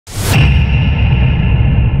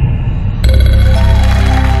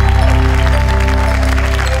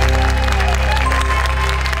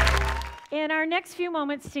next few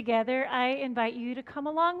moments together, I invite you to come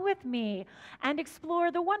along with me and explore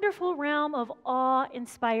the wonderful realm of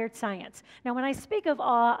awe-inspired science. Now, when I speak of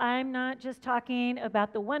awe, I'm not just talking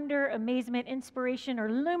about the wonder, amazement, inspiration,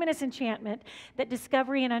 or luminous enchantment that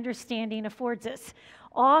discovery and understanding affords us.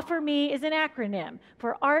 Awe for me is an acronym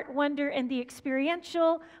for art, wonder, and the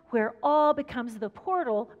experiential, where awe becomes the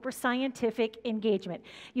portal for scientific engagement.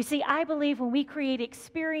 You see, I believe when we create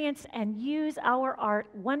experience and use our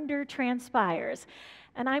art, wonder transpires.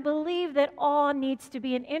 And I believe that awe needs to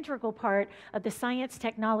be an integral part of the science,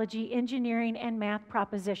 technology, engineering, and math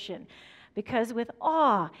proposition. Because with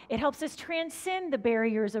awe, it helps us transcend the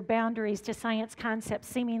barriers or boundaries to science concepts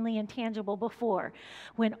seemingly intangible before.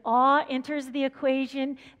 When awe enters the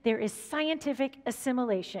equation, there is scientific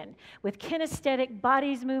assimilation, with kinesthetic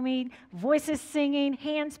bodies moving, voices singing,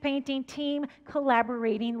 hands painting, team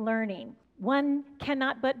collaborating, learning. One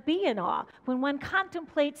cannot but be in awe when one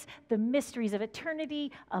contemplates the mysteries of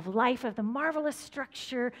eternity, of life, of the marvelous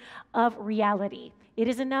structure of reality. It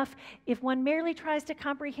is enough if one merely tries to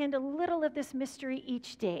comprehend a little of this mystery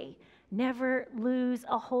each day. Never lose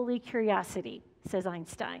a holy curiosity, says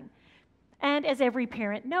Einstein. And as every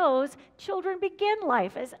parent knows, children begin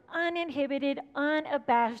life as uninhibited,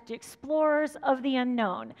 unabashed explorers of the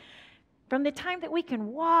unknown. From the time that we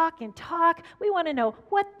can walk and talk, we want to know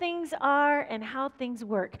what things are and how things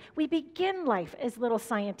work. We begin life as little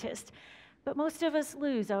scientists, but most of us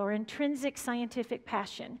lose our intrinsic scientific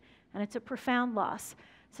passion, and it's a profound loss,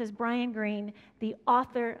 says Brian Greene, the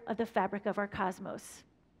author of The Fabric of Our Cosmos.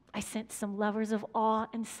 I sense some lovers of awe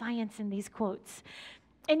and science in these quotes.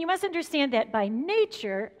 And you must understand that by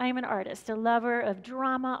nature, I am an artist, a lover of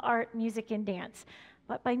drama, art, music, and dance.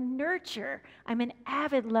 But by nurture, I'm an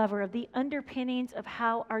avid lover of the underpinnings of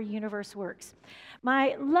how our universe works.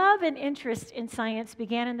 My love and interest in science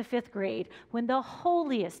began in the 5th grade when the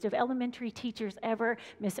holiest of elementary teachers ever,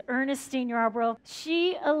 Miss Ernestine Yarbrough,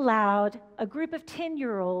 she allowed a group of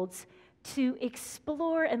 10-year-olds to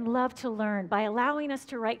explore and love to learn by allowing us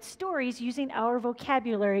to write stories using our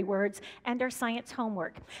vocabulary words and our science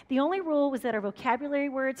homework. The only rule was that our vocabulary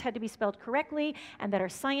words had to be spelled correctly and that our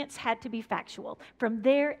science had to be factual. From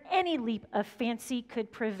there, any leap of fancy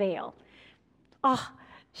could prevail. Oh,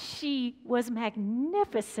 she was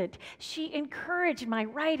magnificent. She encouraged my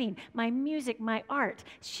writing, my music, my art.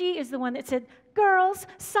 She is the one that said, "Girls,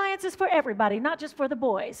 science is for everybody, not just for the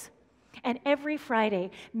boys." And every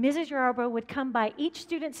Friday, Mrs. Yarbrough would come by each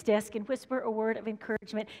student's desk and whisper a word of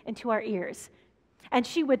encouragement into our ears. And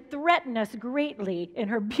she would threaten us greatly in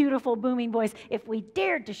her beautiful, booming voice if we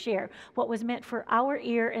dared to share what was meant for our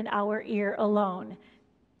ear and our ear alone.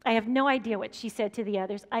 I have no idea what she said to the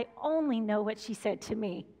others. I only know what she said to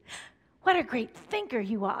me. "What a great thinker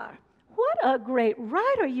you are. What a great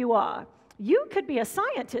writer you are. You could be a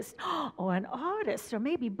scientist or an artist or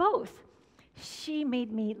maybe both." She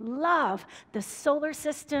made me love the solar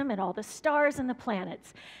system and all the stars and the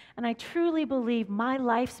planets. And I truly believe my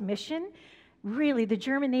life's mission, really the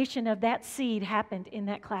germination of that seed, happened in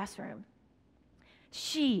that classroom.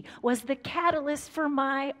 She was the catalyst for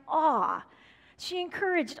my awe. She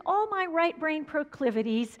encouraged all my right brain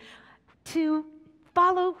proclivities to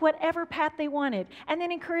follow whatever path they wanted, and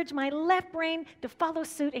then encouraged my left brain to follow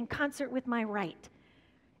suit in concert with my right.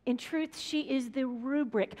 In truth, she is the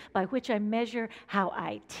rubric by which I measure how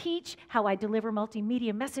I teach, how I deliver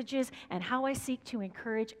multimedia messages, and how I seek to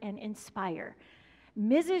encourage and inspire.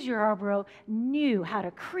 Mrs. Yarbrough knew how to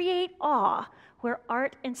create awe where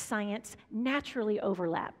art and science naturally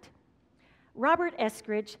overlapped. Robert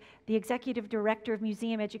Eskridge, the executive director of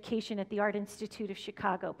museum education at the Art Institute of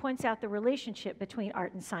Chicago, points out the relationship between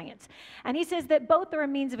art and science. And he says that both are a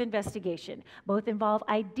means of investigation. Both involve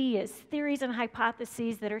ideas, theories, and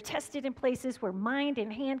hypotheses that are tested in places where mind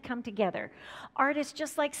and hand come together. Artists,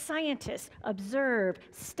 just like scientists, observe,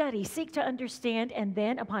 study, seek to understand, and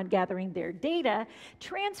then, upon gathering their data,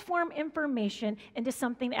 transform information into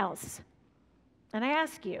something else. And I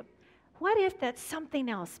ask you, what if that something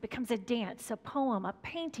else becomes a dance, a poem, a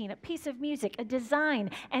painting, a piece of music, a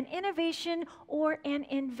design, an innovation, or an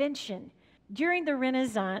invention? During the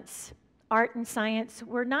Renaissance, art and science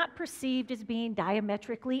were not perceived as being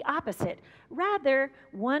diametrically opposite. Rather,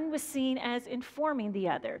 one was seen as informing the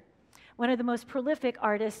other. One of the most prolific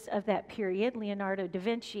artists of that period, Leonardo da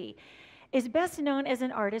Vinci, is best known as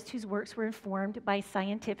an artist whose works were informed by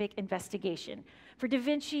scientific investigation. For da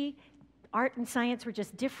Vinci, art and science were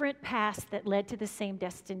just different paths that led to the same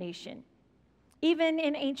destination. Even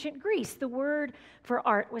in ancient Greece, the word for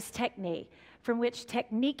art was techne, from which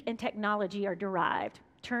technique and technology are derived.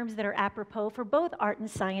 terms that are apropos for both art and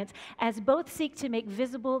science, as both seek to make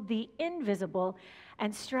visible the invisible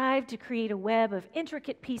and strive to create a web of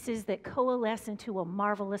intricate pieces that coalesce into a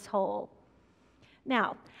marvelous whole.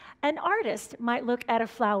 Now, an artist might look at a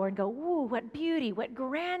flower and go, "Ooh, what beauty, what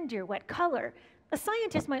grandeur, what color." A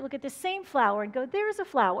scientist might look at the same flower and go, "There's a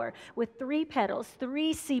flower with 3 petals,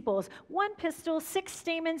 3 sepals, 1 pistil, 6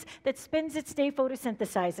 stamens that spends its day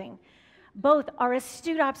photosynthesizing." Both are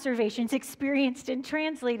astute observations experienced and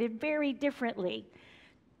translated very differently.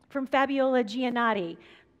 From Fabiola Giannotti,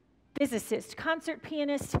 physicist, concert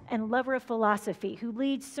pianist, and lover of philosophy, who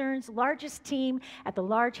leads CERN's largest team at the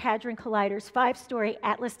Large Hadron Collider's 5-story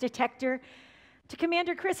Atlas detector, to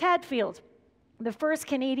Commander Chris Hadfield, the first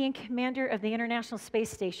Canadian commander of the International Space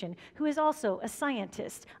Station, who is also a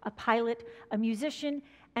scientist, a pilot, a musician,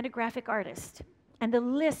 and a graphic artist. And the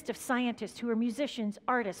list of scientists who are musicians,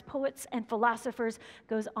 artists, poets, and philosophers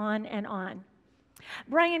goes on and on.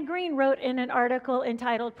 Brian Greene wrote in an article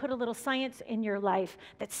entitled "Put a Little Science in Your Life"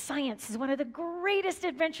 that science is one of the greatest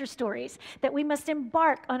adventure stories, that we must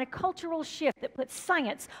embark on a cultural shift that puts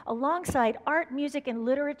science alongside art, music, and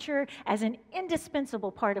literature as an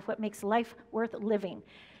indispensable part of what makes life worth living.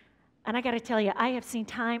 And I got to tell you, I have seen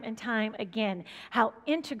time and time again how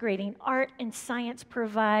integrating art and science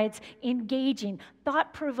provides engaging,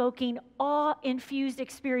 thought-provoking, awe-infused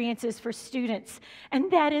experiences for students. And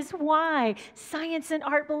that is why science and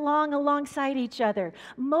art belong alongside each other,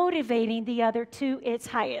 motivating the other to its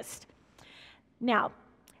highest. Now,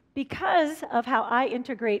 because of how I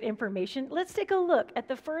integrate information, let's take a look at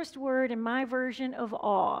the first word in my version of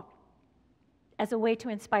awe as a way to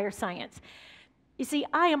inspire science. You see,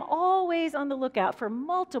 I am always on the lookout for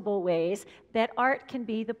multiple ways that art can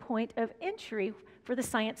be the point of entry for the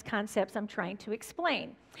science concepts I'm trying to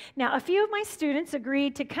explain. Now, a few of my students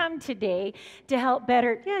agreed to come today to help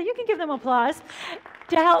better, yeah, you can give them applause,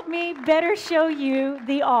 to help me better show you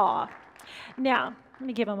the awe. Now, let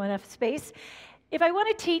me give them enough space. If I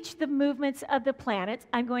want to teach the movements of the planets,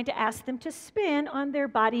 I'm going to ask them to spin on their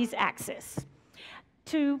body's axis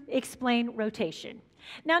to explain rotation.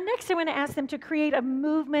 Now, next, I want to ask them to create a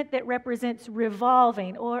movement that represents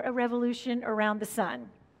revolving or a revolution around the sun.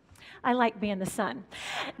 I like being the sun.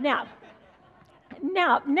 Now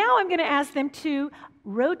I'm going to ask them to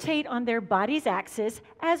rotate on their body's axis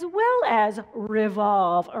as well as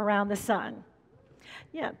revolve around the sun.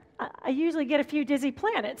 Yeah, I usually get a few dizzy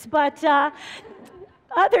planets, but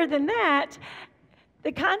other than that,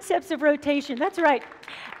 the concepts of rotation, that's right,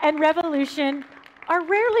 and revolution are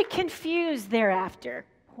rarely confused thereafter.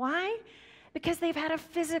 Why? Because they've had a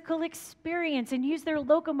physical experience and used their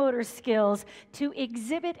locomotor skills to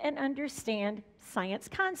exhibit and understand science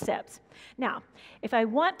concepts. Now, if I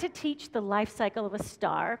want to teach the life cycle of a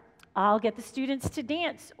star, I'll get the students to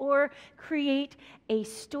dance or create a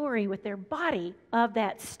story with their body of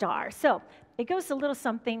that star. So it goes a little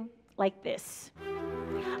something like this.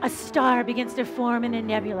 A star begins to form in a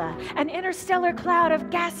nebula, an interstellar cloud of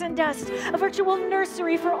gas and dust, a virtual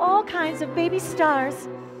nursery for all kinds of baby stars.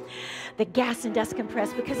 The gas and dust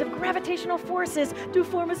compress because of gravitational forces to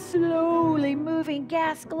form a slowly moving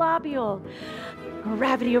gas globule.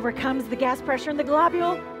 Gravity overcomes the gas pressure and the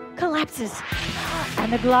globule collapses.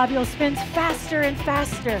 And the globule spins faster and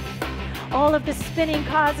faster. All of the spinning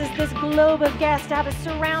causes this globe of gas to have a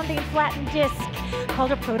surrounding flattened disk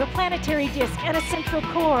called a protoplanetary disk and a central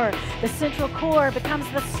core. The central core becomes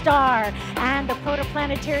the star, and the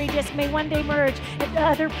protoplanetary disk may one day merge into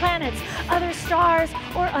other planets, other stars,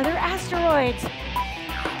 or other asteroids.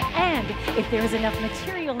 And if there is enough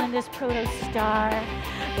material in this protostar,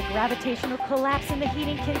 the gravitational collapse and the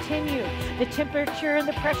heating continue. The temperature and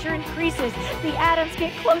the pressure increases. The atoms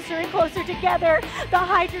get closer and closer together. The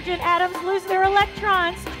hydrogen atoms lose their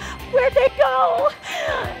electrons. Where'd they go?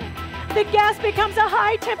 The gas becomes a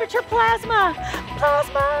high-temperature plasma.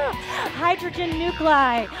 Plasma! Hydrogen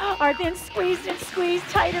nuclei are then squeezed and squeezed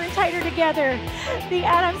tighter and tighter together. The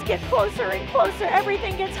atoms get closer and closer.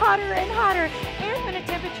 Everything gets hotter and hotter. And when a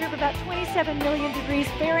temperature of about 27 million degrees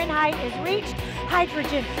Fahrenheit is reached,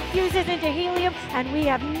 hydrogen fuses into helium, and we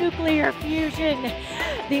have nuclear fusion.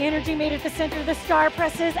 The energy made at the center of the star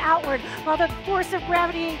presses outward, while the force of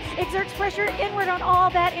gravity exerts pressure inward on all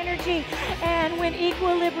that energy. And when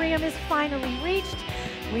equilibrium is finally reached,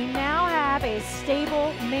 we now have a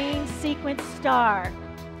stable main sequence star.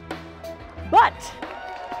 But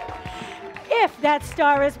if that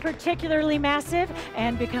star is particularly massive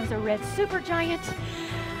and becomes a red supergiant,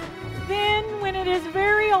 then when it is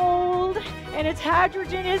very old and its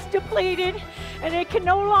hydrogen is depleted and it can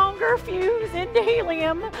no longer fuse into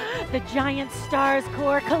helium, the giant star's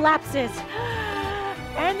core collapses.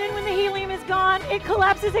 And then when the helium is gone, it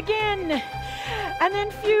collapses again. And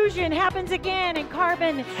then fusion happens again, and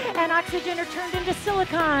carbon and oxygen are turned into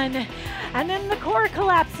silicon. And then the core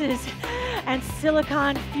collapses, and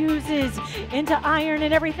silicon fuses into iron,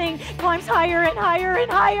 and everything climbs higher and higher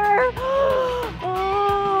and higher.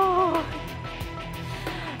 Oh.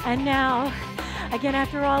 And now, again,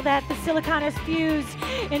 after all that, the silicon is fused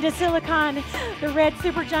into silicon. The red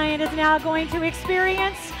supergiant is now going to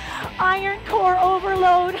experience iron core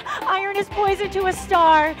overload. Iron is poisoned to a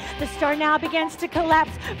star. The star now begins to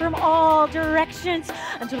collapse from all directions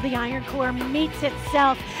until the iron core meets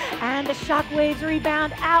itself, and the shock waves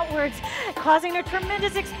rebound outwards, causing a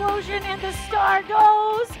tremendous explosion, and the star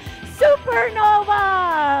goes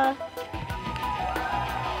supernova.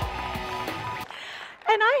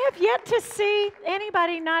 And I have yet to see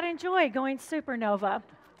anybody not enjoy going supernova.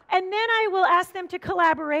 And then I will ask them to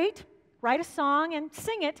collaborate, write a song, and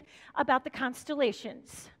sing it about the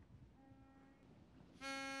constellations.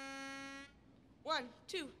 1,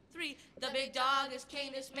 2, 3. The big dog is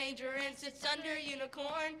Canis Major and sits under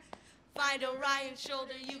unicorn. Find Orion's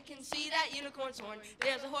shoulder, you can see that unicorn's horn.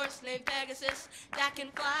 There's a horse named Pegasus that can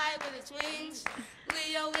fly with its wings.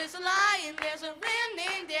 Leo is a lion, there's a ram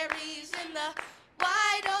named Aries in the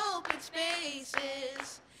wide open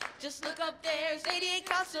spaces. Just look up, there's 88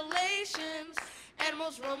 constellations.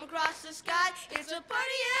 Animals roam across the sky. It's a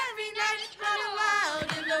party every night, running wild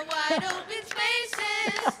in the wide open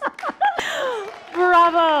spaces.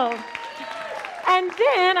 Bravo. And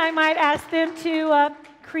then I might ask them to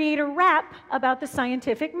create a rap about the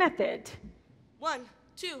scientific method. 1,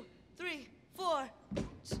 2, 3, 4.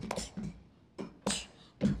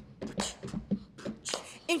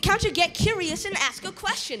 Encounter, get curious, and ask a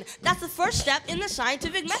question. That's the first step in the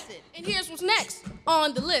scientific method. And here's what's next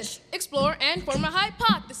on the list. Explore and form a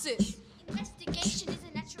hypothesis. Investigation is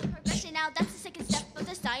a natural progression. Now that's the second step of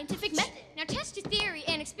the scientific method. Now test your theory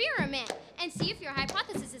and experiment and see if your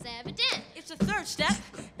hypothesis is evident. It's the third step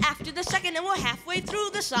after the second, and we're halfway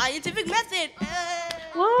through the scientific method.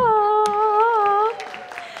 Whoa!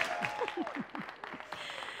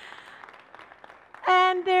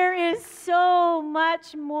 And there is so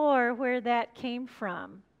much more where that came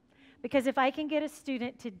from. Because if I can get a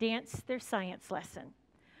student to dance their science lesson,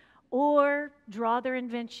 or draw their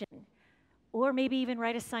invention, or maybe even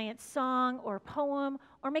write a science song or poem,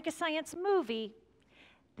 or make a science movie,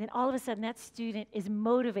 then all of a sudden that student is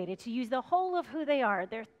motivated to use the whole of who they are,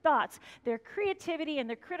 their thoughts, their creativity, and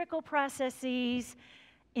their critical processes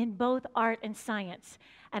in both art and science.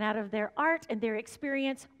 And out of their art and their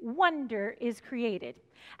experience, wonder is created.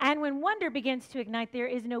 And when wonder begins to ignite, there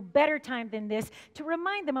is no better time than this to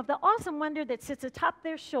remind them of the awesome wonder that sits atop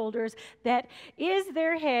their shoulders, that is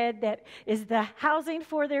their head, that is the housing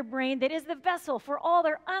for their brain, that is the vessel for all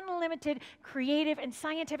their unlimited creative and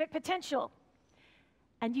scientific potential.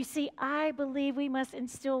 And you see, I believe we must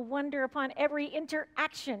instill wonder upon every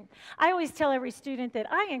interaction. I always tell every student that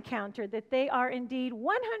I encounter that they are indeed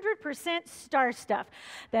 100% star stuff,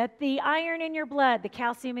 that the iron in your blood, the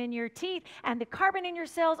calcium in your teeth, and the carbon in your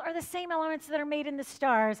cells are the same elements that are made in the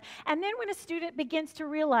stars. And then when a student begins to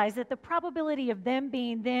realize that the probability of them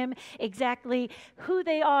being them, exactly who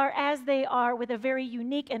they are as they are, with a very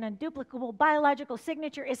unique and unduplicable biological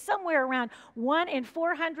signature, is somewhere around 1 in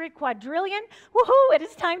 400 quadrillion, woohoo, it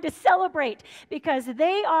is time to celebrate, because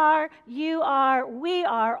they are, you are, we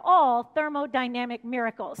are all thermodynamic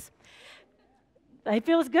miracles. It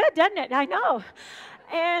feels good, doesn't it? I know.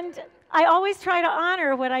 And I always try to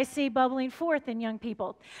honor what I see bubbling forth in young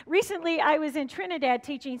people. Recently, I was in Trinidad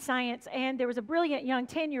teaching science, and there was a brilliant young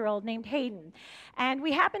 10-year-old named Hayden. And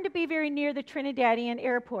we happened to be very near the Trinidadian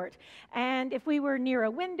airport. And if we were near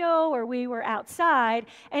a window or we were outside,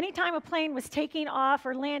 anytime a plane was taking off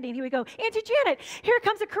or landing, he would go, "Auntie Janet, here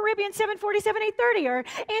comes a Caribbean 747-830, or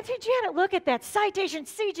Auntie Janet, look at that Citation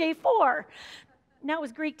CJ4. Now, it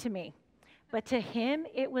was Greek to me. But to him,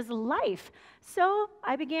 it was life. So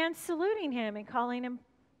I began saluting him and calling him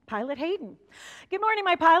Pilot Hayden. "Good morning,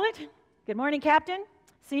 my pilot." "Good morning, Captain."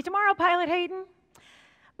 "See you tomorrow, Pilot Hayden."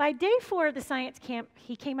 By day 4 of the science camp,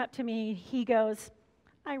 he came up to me, he goes,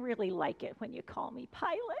 "I really like it when you call me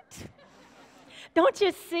Pilot." Don't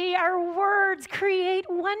you see? Our words create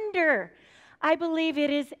wonder. I believe it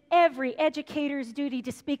is every educator's duty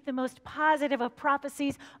to speak the most positive of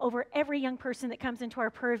prophecies over every young person that comes into our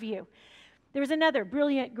purview. There was another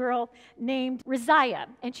brilliant girl named Rizaya,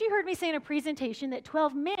 and she heard me say in a presentation that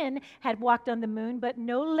 12 men had walked on the moon, but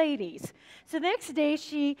no ladies. So the next day,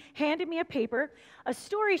 she handed me a paper, a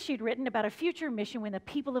story she'd written about a future mission when the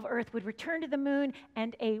people of Earth would return to the moon,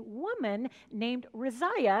 and a woman named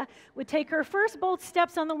Rizaya would take her first bold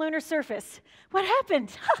steps on the lunar surface. What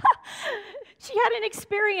happened? she had an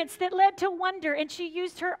experience that led to wonder, and she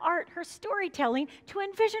used her art, her storytelling, to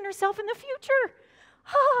envision herself in the future.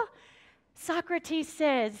 Ah, Socrates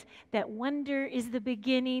says that wonder is the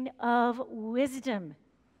beginning of wisdom.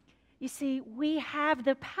 You see, we have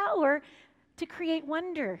the power to create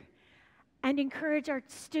wonder and encourage our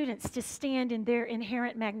students to stand in their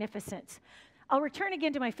inherent magnificence. I'll return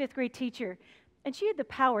again to my 5th grade teacher, and she had the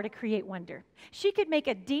power to create wonder. She could make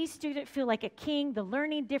a D student feel like a king, the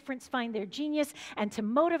learning difference find their genius, and to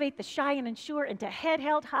motivate the shy and unsure into head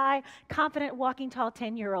held high, confident, walking tall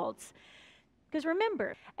 10-year-olds. Because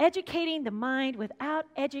remember, educating the mind without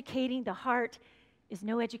educating the heart is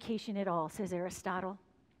no education at all, says Aristotle.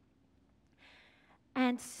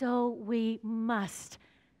 And so we must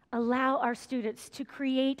allow our students to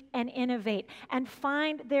create and innovate and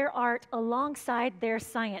find their art alongside their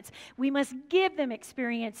science. We must give them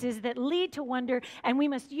experiences that lead to wonder, and we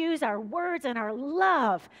must use our words and our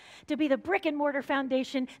love to be the brick and mortar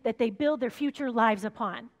foundation that they build their future lives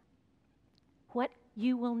upon. What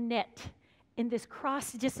you will knit in this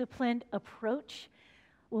cross-disciplined approach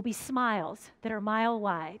will be smiles that are mile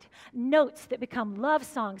wide, notes that become love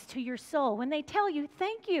songs to your soul when they tell you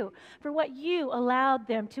thank you for what you allowed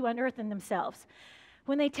them to unearth in themselves,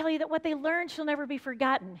 when they tell you that what they learned shall never be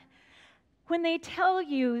forgotten, when they tell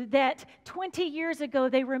you that 20 years ago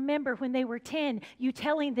they remember when they were 10, you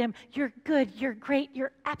telling them you're good, you're great,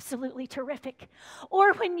 you're absolutely terrific,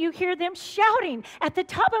 or when you hear them shouting at the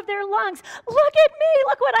top of their lungs, look at me,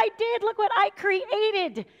 look what I did, look what I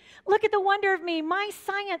created. Look at the wonder of me, my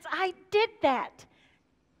science, I did that.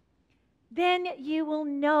 Then you will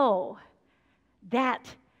know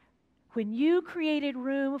that when you created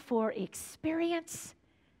room for experience,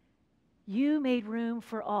 you made room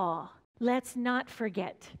for awe. Let's not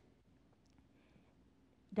forget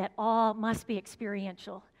that awe must be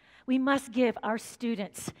experiential. We must give our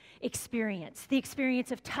students experience, the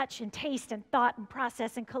experience of touch and taste and thought and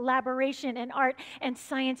process and collaboration and art and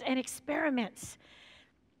science and experiments.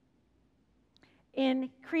 In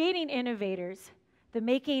creating innovators, the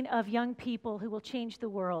making of young people who will change the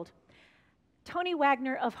world, Tony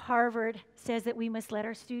Wagner of Harvard says that we must let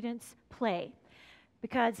our students play,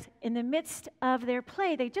 because in the midst of their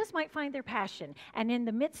play, they just might find their passion. And in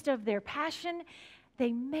the midst of their passion,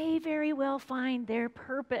 they may very well find their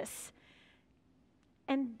purpose.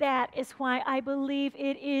 And that is why I believe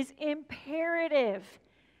it is imperative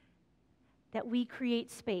that we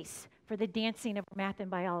create space for the dancing of math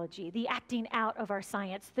and biology, the acting out of our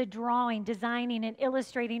science, the drawing, designing, and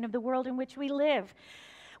illustrating of the world in which we live.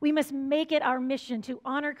 We must make it our mission to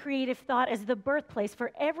honor creative thought as the birthplace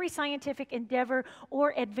for every scientific endeavor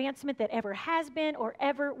or advancement that ever has been or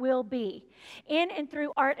ever will be. In and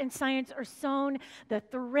through art and science are sewn the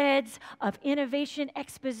threads of innovation,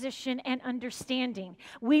 exposition, and understanding.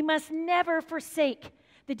 We must never forsake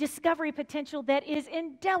the discovery potential that is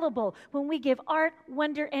indelible when we give art,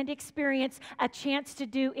 wonder, and experience a chance to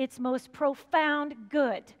do its most profound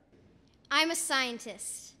good. I'm a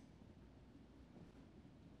scientist.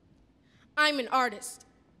 I'm an artist.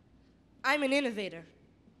 I'm an innovator.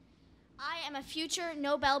 I am a future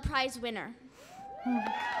Nobel Prize winner.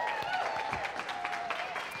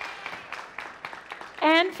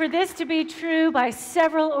 And for this to be true by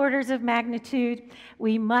several orders of magnitude,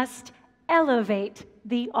 we must elevate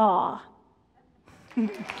the awe.